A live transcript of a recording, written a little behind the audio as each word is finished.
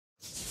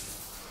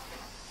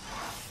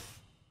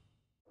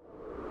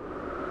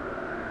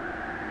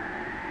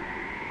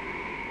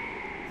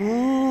Ooh,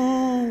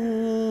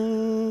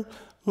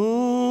 ooh,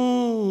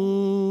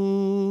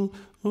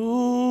 ooh,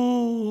 ooh,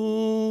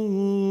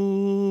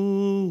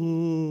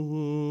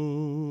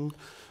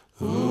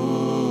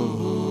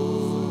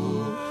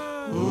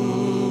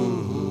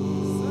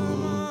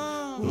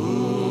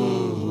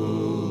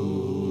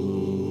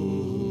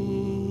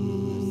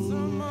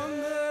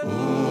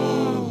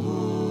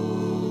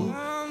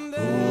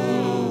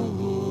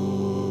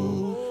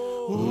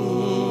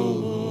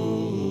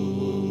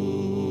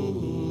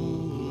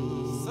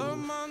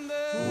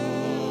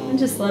 And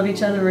just love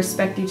each other,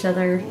 respect each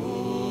other.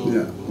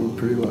 Yeah, we're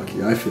pretty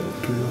lucky. I feel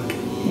pretty lucky.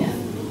 Yeah.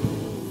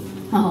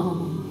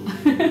 Oh.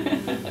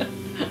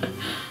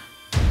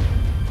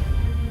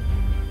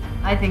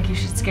 I think you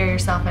should scare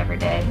yourself every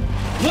day.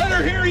 Let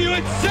her hear you,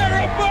 it's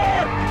Sarah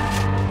Burke!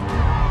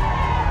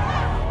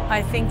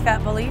 I think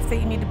that belief that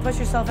you need to push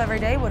yourself every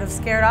day would have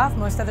scared off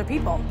most other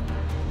people.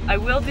 I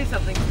will do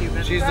something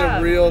stupid. She's a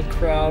real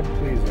crowd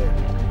pleaser.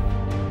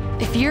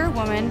 If you're a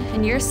woman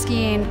and you're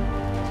skiing,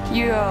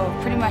 you owe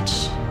pretty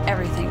much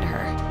everything to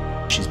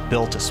her. She's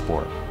built a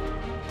sport.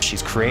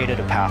 She's created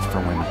a path for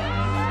women.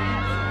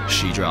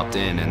 She dropped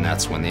in, and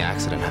that's when the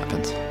accident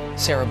happened.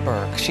 Sarah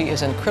Burke, she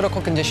is in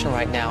critical condition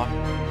right now.